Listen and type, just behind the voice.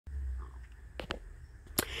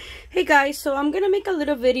Hey guys, so I'm gonna make a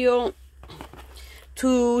little video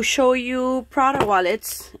to show you Prada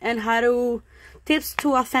wallets and how to tips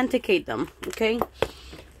to authenticate them. Okay,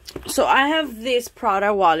 so I have this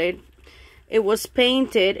Prada wallet. It was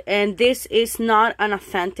painted and this is not an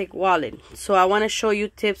authentic wallet, so I want to show you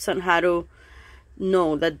tips on how to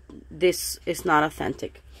know that this is not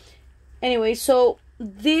authentic. Anyway, so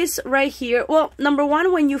this right here, well, number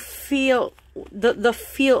one, when you feel the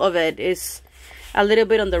feel of it is a little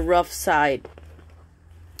bit on the rough side.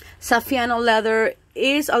 Saffiano leather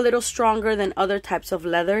is a little stronger than other types of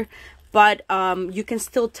leather, but you can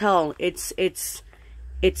still tell it's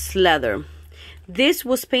leather. This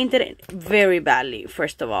was painted very badly,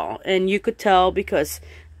 first of all, and you could tell because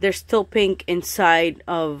there's still pink inside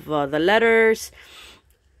of the letters.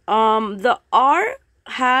 The R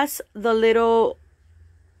has the little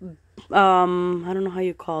I don't know how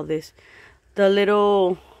you call this, the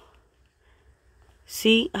little,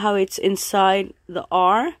 see how it's inside the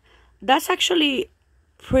R? That's actually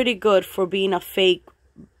pretty good for being a fake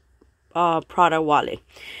Prada wallet.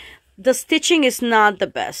 The stitching is not the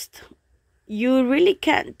best. You really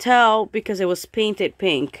can't tell because it was painted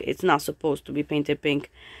pink. It's not supposed to be painted pink,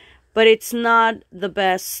 but it's not the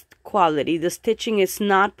best quality. The stitching is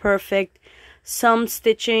not perfect. Some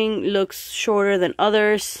stitching looks shorter than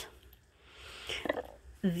others.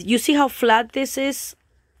 You see how flat this is?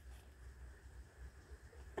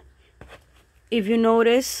 If you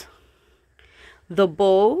notice the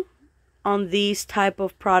bow on these type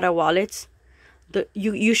of Prada wallets,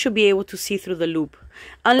 you should be able to see through the loop,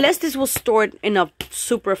 unless this was stored in a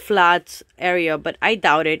super flat area, but I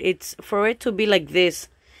doubt it. It's for it to be like this,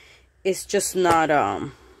 it's just not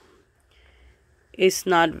it's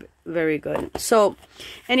not very good. So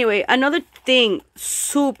anyway, another thing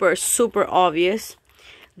super obvious,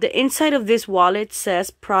 the inside of this wallet says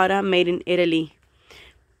Prada made in Italy.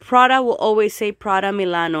 Prada will always say Prada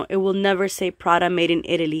Milano. It will never say Prada made in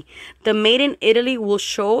Italy. The made in Italy will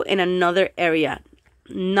show in another area,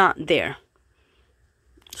 not there.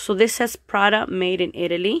 So this says Prada made in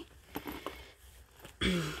Italy.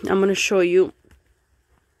 I'm going to show you.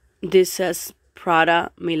 This says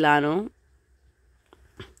Prada Milano.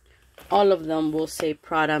 All of them will say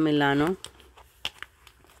Prada Milano.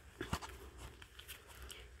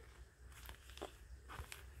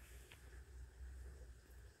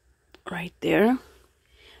 Right there.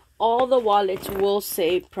 All the wallets will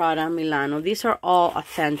say Prada Milano. These are all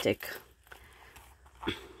authentic.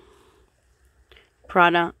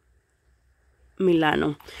 Prada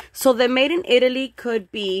Milano. So the made in Italy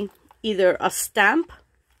could be either a stamp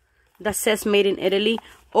that says made in Italy,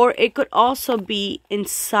 or it could also be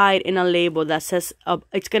inside in a label that says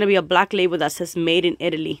it's going to be a black label that says made in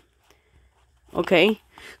Italy. Okay?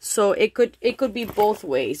 So it could be both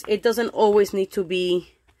ways. It doesn't always need to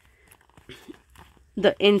be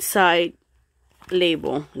the inside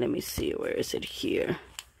label. Let me see, where is it here?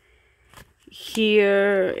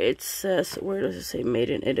 Here it says, where does it say made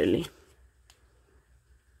in Italy?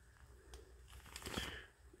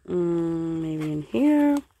 Maybe in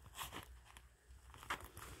here.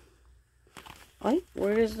 Oh,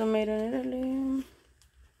 where is the made in Italy?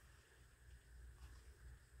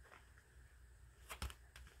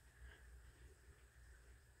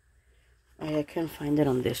 Oh, I can't find it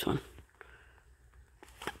on this one.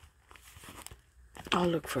 I'll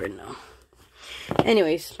look for it now.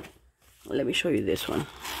 Anyways, let me show you this one.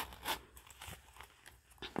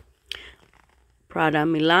 Prada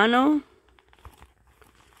Milano.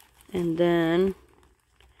 And then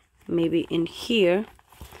maybe in here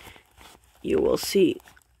you will see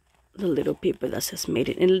the little paper that says made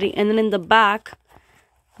in Italy. And then in the back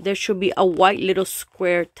there should be a white little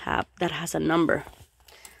square tab that has a number.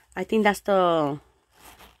 I think that's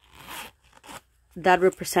that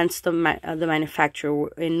represents the manufacturer,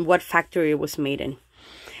 in what factory it was made in.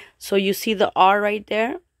 So you see the R right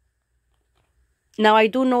there. Now I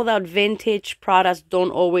do know that vintage products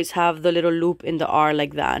don't always have the little loop in the R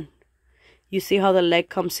like that. You see how the leg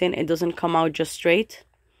comes in, it doesn't come out just straight.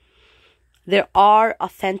 There are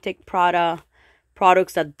authentic Prada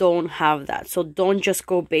products that don't have that, so don't just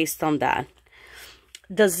go based on that.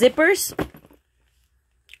 The zippers,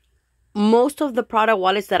 most of the Prada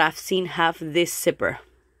wallets that I've seen have this zipper.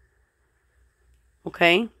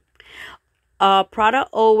 Okay? Prada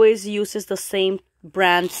always uses the same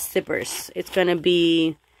brand zippers. It's going to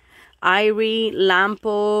be Irie,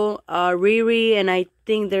 Lampo, Riri, and I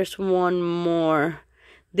think there's one more.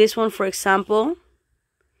 This one, for example,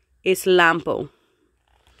 is Lampo.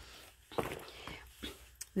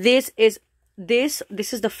 This is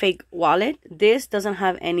the fake wallet. This doesn't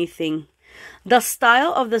have anything. The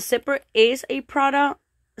style of the zipper is a Prada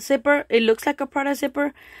zipper. It looks like a Prada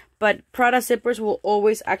zipper, but Prada zippers will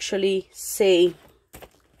always actually say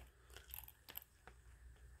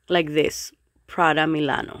like this, Prada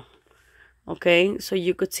Milano. Okay, so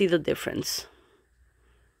you could see the difference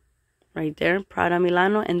right there, Prada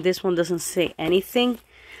Milano, and this one doesn't say anything.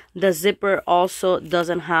 The zipper also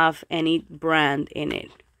doesn't have any brand in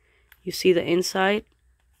it. You see the inside?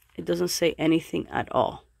 It doesn't say anything at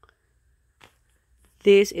all.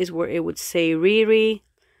 This is where it would say Riri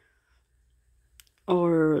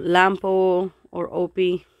or Lampo or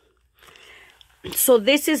Opie. So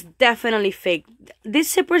this is definitely fake.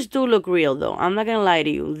 These zippers do look real though. I'm not gonna lie to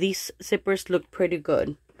you. These zippers look pretty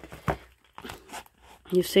good.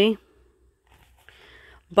 You see?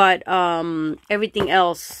 But everything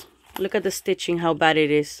else, look at the stitching, how bad it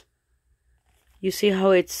is. You see how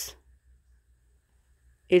it's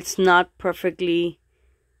not perfectly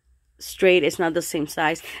straight. It's not the same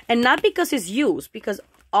size. And not because it's used, because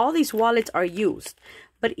all these wallets are used.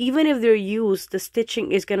 But even if they're used, the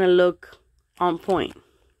stitching is gonna look on point.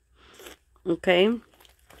 Okay,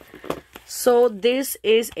 so this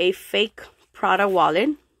is a fake Prada wallet.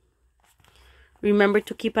 Remember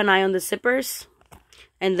to keep an eye on the zippers,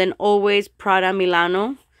 and then always Prada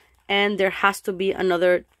Milano, and there has to be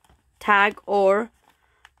another tag or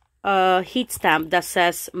a heat stamp that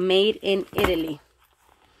says made in Italy.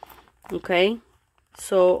 Okay,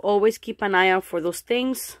 so always keep an eye out for those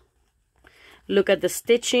things. Look at the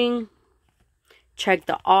stitching. Check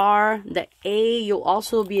the R, the A. You'll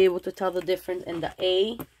also be able to tell the difference in the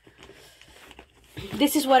A.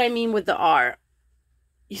 This is what I mean with the R.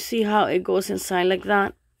 You see how it goes inside like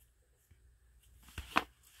that?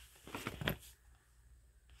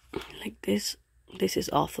 Like this. This is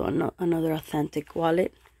also another authentic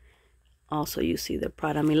wallet. Also, you see the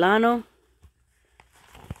Prada Milano.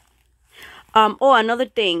 Oh, another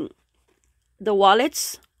thing. The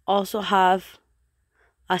wallets also have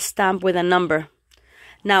a stamp with a number.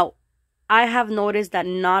 Now, I have noticed that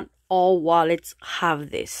not all wallets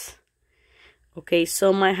have this. Okay,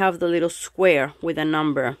 some might have the little square with a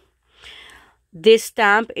number. This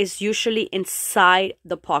stamp is usually inside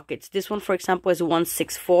the pockets. This one, for example, is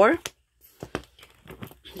 164.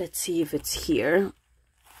 Let's see if it's here.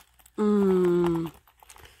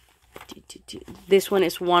 This one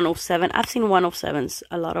is 107. I've seen 107s,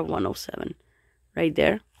 a lot of 107 right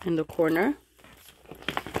there in the corner.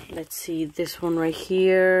 Let's see this one right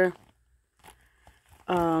here.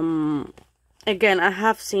 Again, I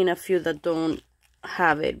have seen a few that don't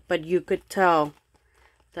have it, but you could tell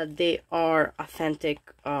that they are authentic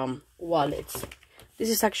wallets. This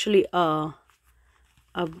is actually a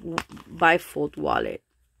bifold wallet.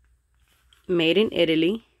 Made in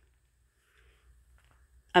Italy.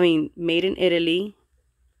 Made in Italy,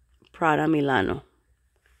 Prada Milano.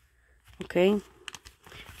 Okay,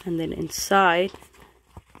 and then inside,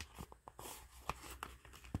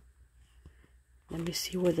 let me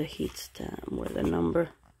see where the heat stamp, where the number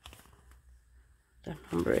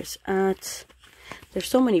is at. There's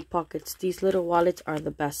so many pockets. These little wallets are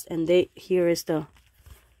the best, and here is the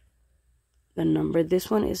number. This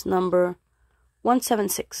one is number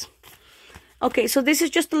 176. Okay, so this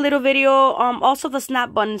is just a little video. Also, the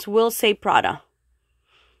snap buttons will say Prada.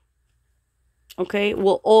 Okay,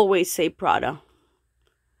 will always say Prada.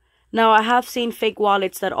 Now, I have seen fake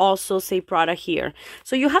wallets that also say Prada here.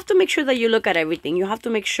 So you have to make sure that you look at everything. You have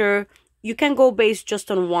to make sure you can't go based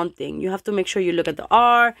just on one thing. You have to make sure you look at the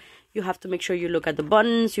R. You have to make sure you look at the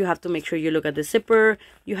buttons. You have to make sure you look at the zipper.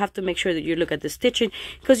 You have to make sure that you look at the stitching.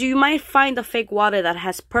 Because you might find a fake wallet that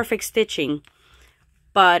has perfect stitching,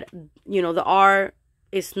 but you know the R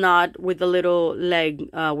is not with the little leg,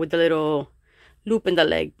 with the little loop in the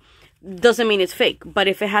leg. Doesn't mean it's fake. But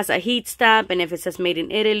if it has a heat stamp and if it says made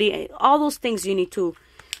in Italy, all those things you need to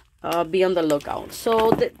be on the lookout.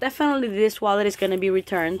 So definitely this wallet is going to be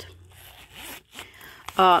returned.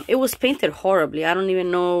 It was painted horribly. I don't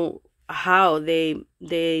even know how they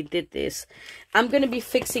did this. I'm going to be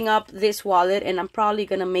fixing up this wallet, and I'm probably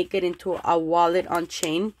going to make it into a wallet on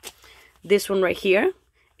chain. This one right here,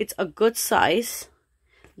 it's a good size.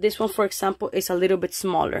 This one, for example, is a little bit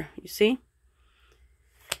smaller, you see?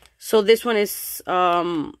 So this one is,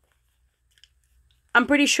 I'm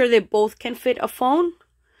pretty sure they both can fit a phone,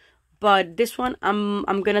 but this one,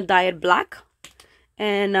 I'm going to dye it black.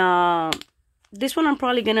 And this one, I'm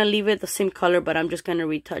probably going to leave it the same color, but I'm just going to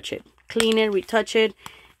retouch it. Clean it, retouch it,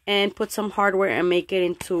 and put some hardware and make it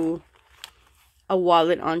into a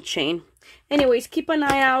wallet on chain. Anyways, keep an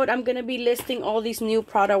eye out. I'm going to be listing all these new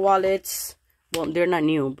Prada wallets. Well, they're not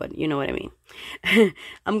new, but you know what I mean.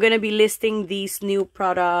 I'm going to be listing these new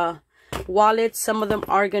Prada wallets. Some of them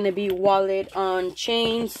are going to be wallet on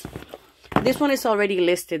chains. This one is already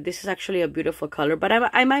listed. This is actually a beautiful color, but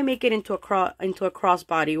I might make it into a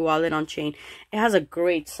crossbody wallet on chain. It has a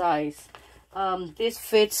great size. This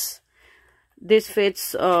fits,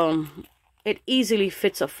 it easily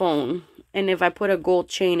fits a phone. And if I put a gold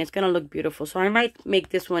chain, it's going to look beautiful. So I might make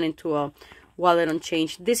this one into a wallet on chain.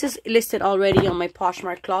 This is listed already on my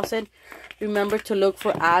Poshmark closet. Remember to look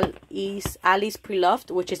for Allis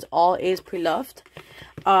Preloved, which is all is Preloved.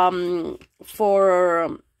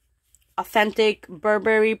 For authentic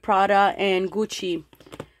Burberry, Prada, and Gucci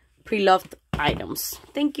Preloved items.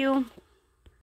 Thank you.